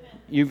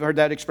 You've heard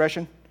that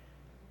expression?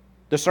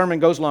 The sermon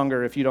goes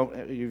longer if you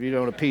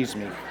don't appease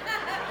me.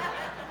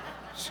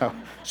 So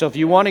if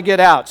you want to get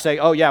out, say,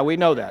 oh yeah, we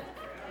know that.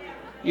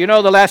 You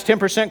know the last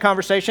 10%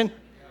 conversation?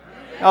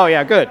 Oh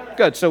yeah,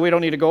 good. So we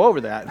don't need to go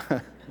over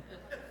that.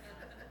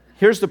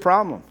 Here's the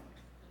problem.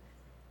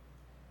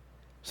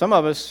 Some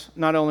of us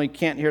not only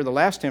can't hear the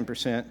last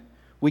 10%,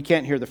 we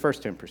can't hear the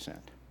first 10%.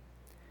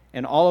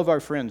 And all of our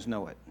friends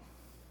know it.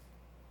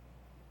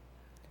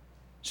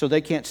 So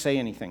they can't say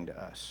anything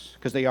to us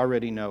because they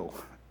already know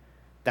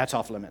that's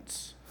off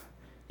limits.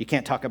 You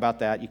can't talk about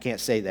that. You can't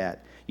say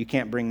that. You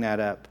can't bring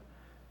that up.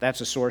 That's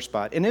a sore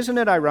spot. And isn't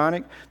it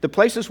ironic? The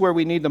places where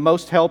we need the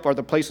most help are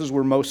the places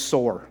we're most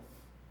sore,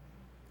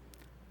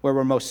 where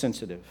we're most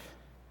sensitive,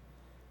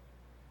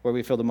 where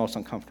we feel the most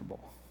uncomfortable.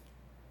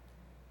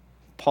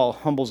 Paul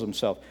humbles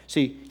himself.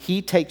 See,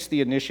 he takes the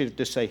initiative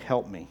to say,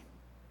 help me.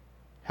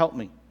 Help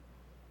me.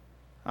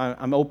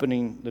 I'm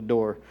opening the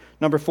door.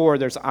 Number 4,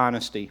 there's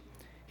honesty.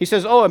 He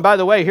says, oh, and by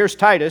the way, here's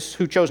Titus,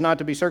 who chose not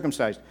to be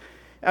circumcised.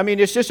 I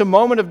mean, it's just a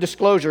moment of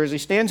disclosure as he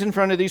stands in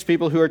front of these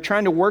people who are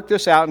trying to work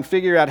this out and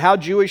figure out how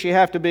Jewish you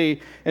have to be.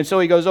 And so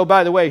he goes, oh,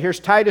 by the way, here's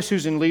Titus,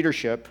 who's in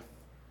leadership,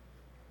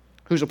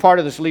 who's a part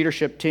of this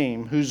leadership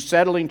team, who's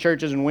settling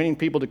churches and winning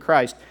people to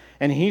Christ,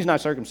 and he's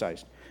not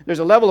circumcised. There's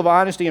a level of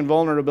honesty and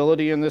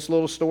vulnerability in this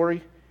little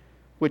story,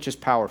 which is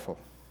powerful.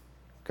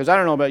 Because I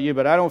don't know about you,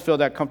 but I don't feel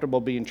that comfortable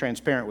being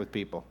transparent with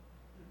people.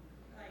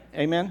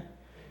 Amen?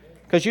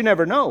 Because you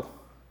never know.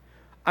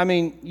 I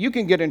mean, you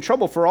can get in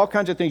trouble for all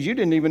kinds of things you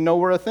didn't even know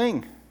were a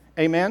thing.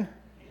 Amen?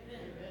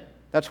 Amen.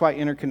 That's why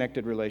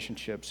interconnected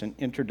relationships and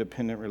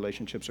interdependent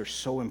relationships are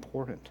so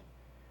important.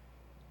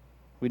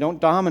 We don't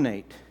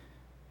dominate.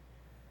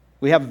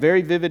 We have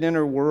very vivid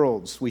inner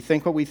worlds. We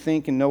think what we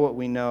think and know what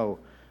we know.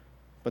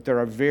 But there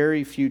are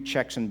very few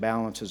checks and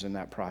balances in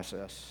that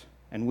process.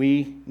 And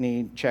we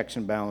need checks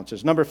and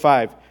balances. Number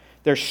 5,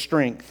 there's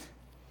strength.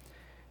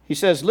 He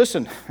says,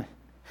 listen,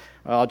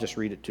 I'll just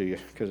read it to you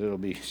because it'll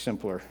be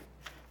simpler.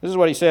 This is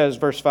what he says,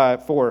 verse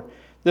 4.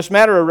 This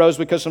matter arose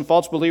because some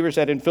false believers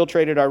had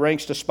infiltrated our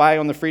ranks to spy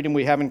on the freedom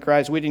we have in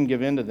Christ. We didn't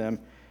give in to them,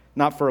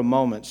 not for a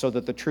moment, so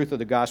that the truth of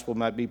the gospel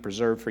might be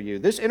preserved for you.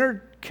 This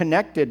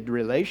interconnected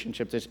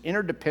relationship, this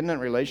interdependent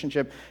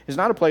relationship, is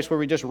not a place where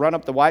we just run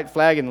up the white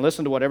flag and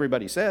listen to what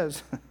everybody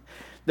says.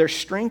 There's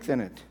strength in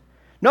it.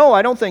 No,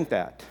 I don't think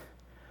that.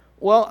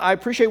 Well, I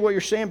appreciate what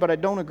you're saying, but I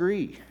don't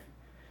agree.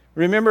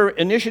 Remember,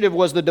 initiative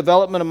was the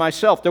development of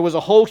myself. There was a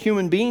whole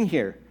human being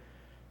here,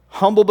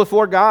 humble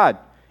before God,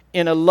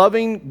 in a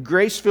loving,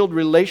 grace-filled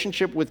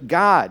relationship with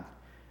God.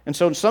 And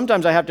so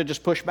sometimes I have to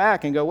just push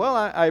back and go, well,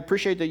 I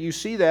appreciate that you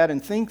see that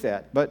and think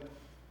that, but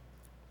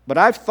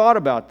I've thought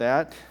about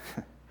that.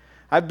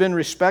 I've been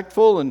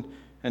respectful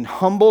and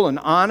humble and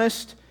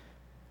honest,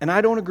 and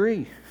I don't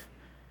agree.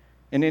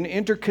 In an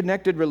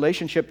interconnected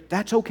relationship,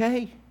 that's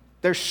okay.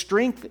 There's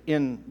strength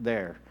in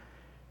there.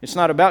 It's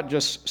not about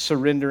just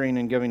surrendering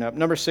and giving up.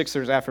 Number 6,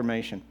 there's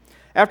affirmation.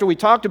 After we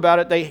talked about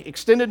it, they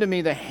extended to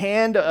me the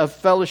hand of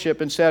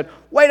fellowship and said,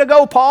 way to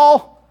go,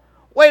 Paul.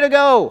 Way to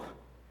go.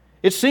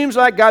 It seems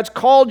like God's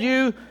called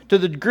you. To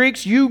the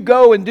Greeks, you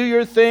go and do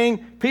your thing.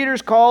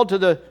 Peter's called to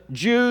the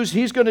Jews.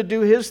 He's going to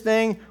do his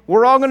thing.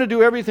 We're all going to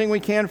do everything we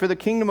can for the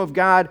kingdom of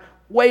God.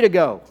 Way to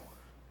go.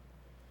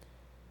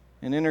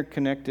 And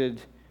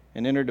interconnected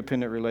and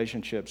interdependent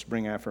relationships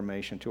bring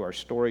affirmation to our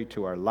story,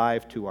 to our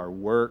life, to our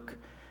work,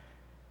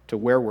 to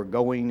where we're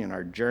going in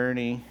our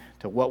journey,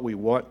 to what we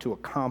want to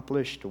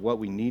accomplish, to what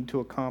we need to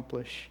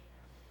accomplish.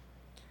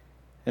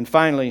 And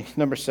finally,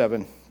 number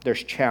 7,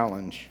 there's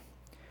challenge.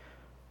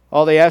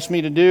 All they asked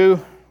me to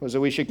do was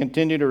that we should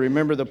continue to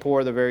remember the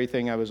poor, the very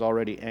thing I was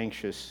already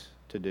anxious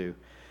to do.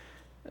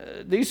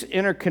 These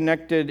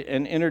interconnected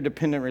and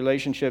interdependent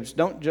relationships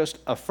don't just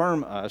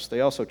affirm us,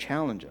 they also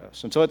challenge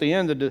us. And so at the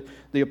end,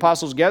 the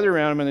apostles gather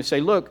around them and they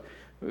say, look,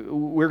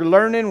 we're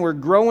learning, we're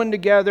growing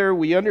together,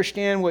 we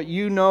understand what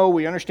you know,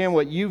 we understand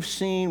what you've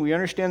seen, we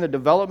understand the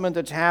development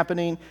that's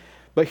happening,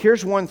 but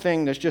here's one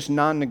thing that's just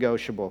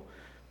non-negotiable.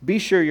 Be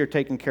sure you're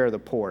taking care of the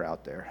poor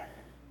out there.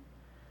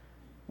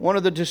 One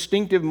of the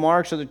distinctive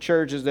marks of the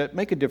church is that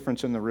make a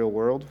difference in the real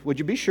world. Would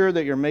you be sure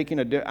that you're making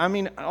a difference? I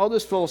mean, all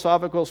this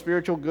philosophical,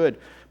 spiritual, good,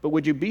 but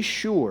would you be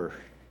sure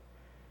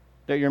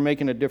that you're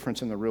making a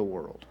difference in the real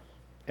world?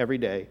 Every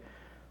day,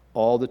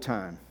 all the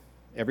time,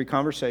 every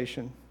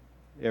conversation,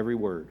 every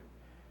word.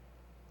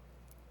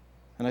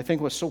 And I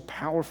think what's so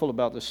powerful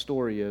about this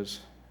story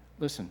is,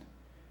 listen,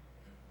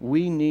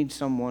 we need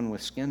someone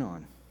with skin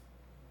on.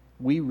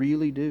 We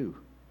really do.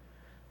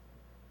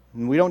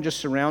 And we don't just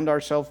surround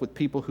ourselves with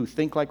people who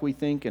think like we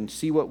think and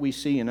see what we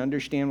see and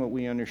understand what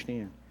we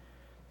understand.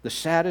 The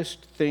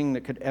saddest thing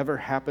that could ever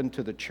happen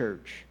to the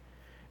church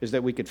is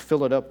that we could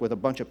fill it up with a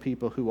bunch of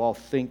people who all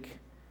think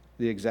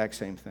the exact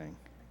same thing.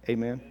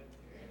 Amen?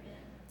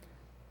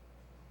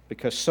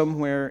 Because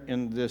somewhere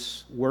in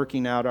this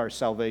working out our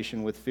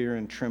salvation with fear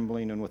and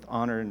trembling and with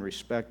honor and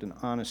respect and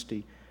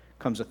honesty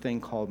comes a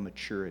thing called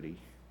maturity.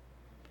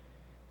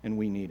 And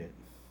we need it.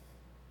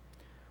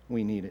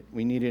 We need it.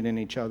 We need it in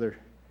each other.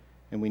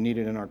 And we need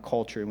it in our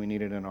culture, and we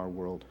need it in our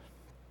world.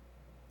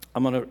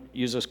 I'm going to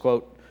use this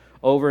quote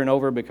over and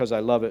over because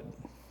I love it.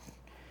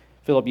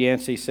 Philip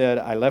Yancey said,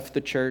 I left the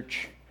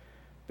church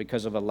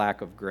because of a lack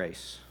of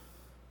grace.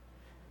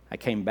 I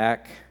came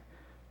back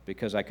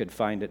because I could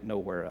find it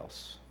nowhere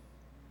else.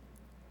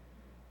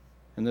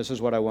 And this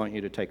is what I want you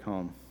to take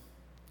home.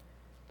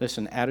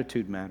 Listen,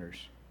 attitude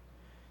matters.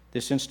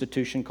 This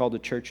institution called the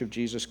Church of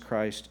Jesus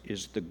Christ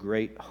is the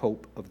great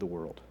hope of the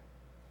world.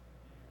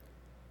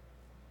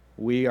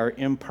 We are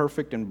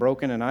imperfect and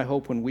broken, and I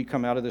hope when we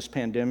come out of this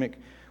pandemic,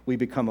 we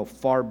become a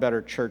far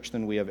better church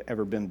than we have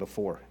ever been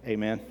before.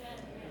 Amen?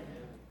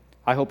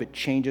 I hope it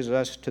changes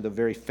us to the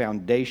very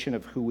foundation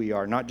of who we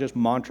are, not just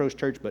Montrose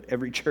Church, but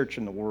every church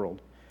in the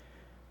world.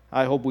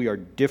 I hope we are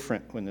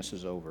different when this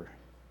is over.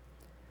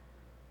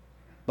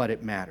 But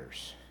it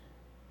matters.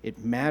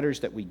 It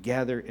matters that we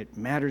gather. It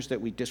matters that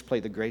we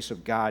display the grace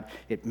of God.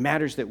 It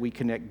matters that we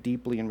connect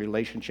deeply in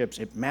relationships.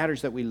 It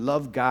matters that we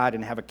love God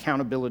and have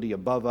accountability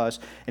above us.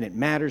 And it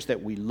matters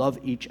that we love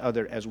each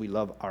other as we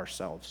love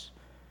ourselves.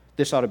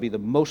 This ought to be the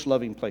most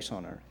loving place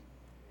on earth.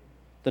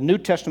 The New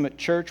Testament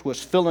church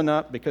was filling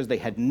up because they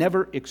had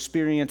never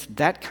experienced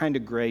that kind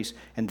of grace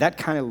and that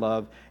kind of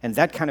love and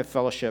that kind of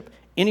fellowship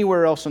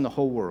anywhere else in the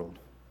whole world.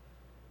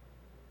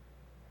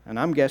 And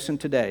I'm guessing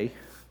today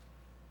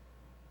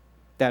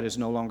that is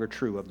no longer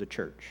true of the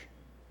church.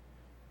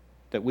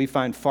 That we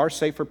find far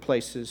safer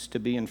places to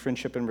be in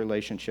friendship and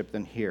relationship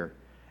than here,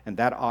 and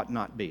that ought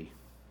not be.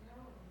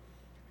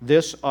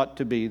 This ought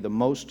to be the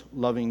most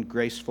loving,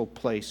 graceful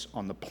place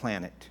on the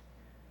planet.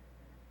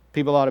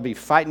 People ought to be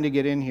fighting to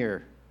get in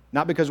here,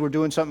 not because we're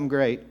doing something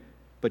great,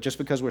 but just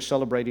because we're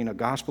celebrating a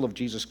gospel of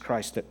Jesus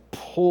Christ that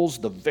pulls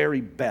the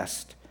very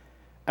best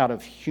out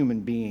of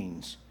human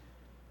beings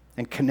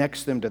and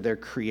connects them to their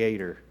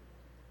Creator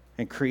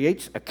and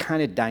creates a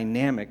kind of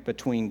dynamic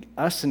between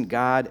us and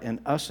God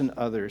and us and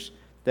others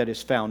that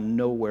is found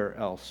nowhere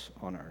else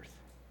on earth.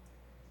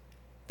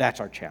 That's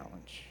our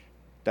challenge.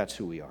 That's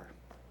who we are.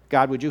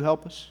 God, would you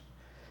help us?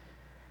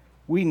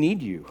 We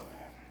need you.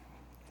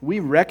 We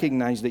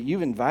recognize that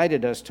you've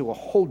invited us to a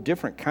whole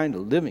different kind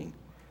of living,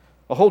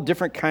 a whole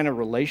different kind of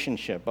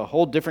relationship, a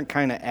whole different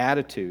kind of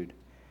attitude,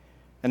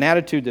 an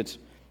attitude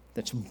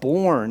that's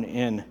born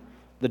in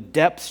the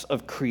depths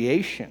of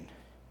creation,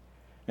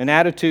 an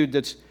attitude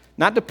that's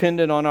not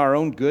dependent on our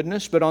own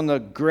goodness, but on the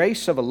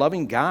grace of a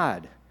loving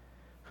God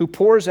who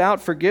pours out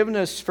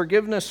forgiveness,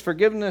 forgiveness,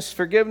 forgiveness,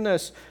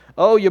 forgiveness.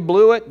 Oh, you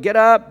blew it? Get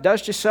up,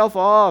 dust yourself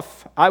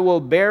off. I will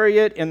bury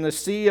it in the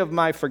sea of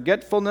my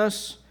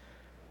forgetfulness.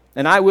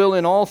 And I will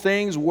in all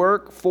things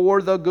work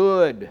for the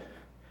good.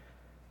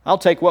 I'll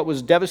take what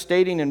was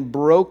devastating and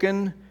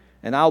broken,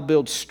 and I'll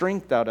build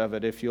strength out of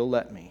it if you'll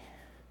let me.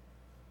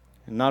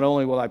 And not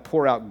only will I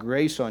pour out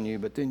grace on you,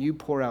 but then you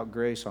pour out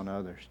grace on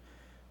others.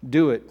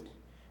 Do it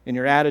in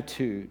your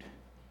attitude,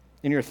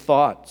 in your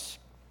thoughts.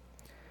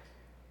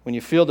 When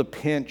you feel the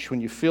pinch,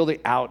 when you feel the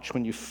ouch,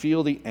 when you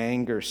feel the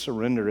anger,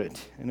 surrender it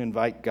and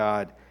invite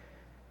God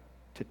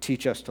to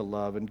teach us to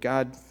love. And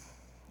God,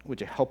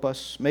 would you help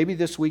us? Maybe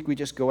this week we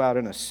just go out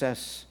and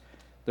assess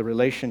the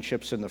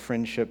relationships and the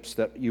friendships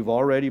that you've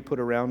already put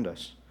around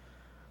us.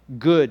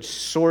 Good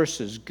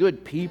sources,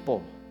 good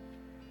people.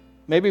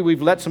 Maybe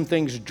we've let some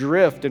things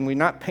drift and we're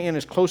not paying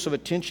as close of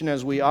attention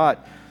as we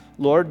ought.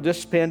 Lord,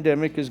 this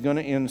pandemic is going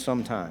to end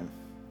sometime.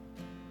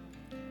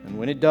 And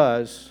when it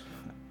does,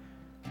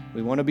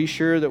 we want to be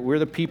sure that we're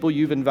the people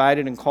you've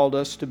invited and called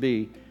us to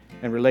be,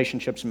 and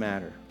relationships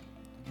matter.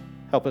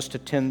 Help us to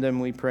tend them,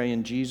 we pray,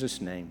 in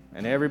Jesus' name.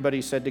 And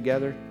everybody said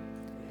together,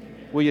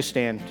 will you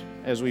stand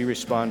as we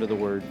respond to the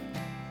word?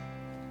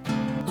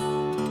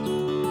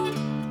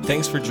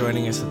 Thanks for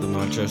joining us at the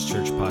Montrose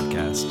Church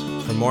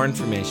Podcast. For more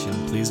information,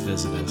 please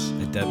visit us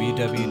at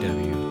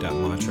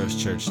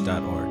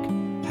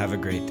www.montrosechurch.org. Have a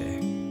great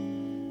day.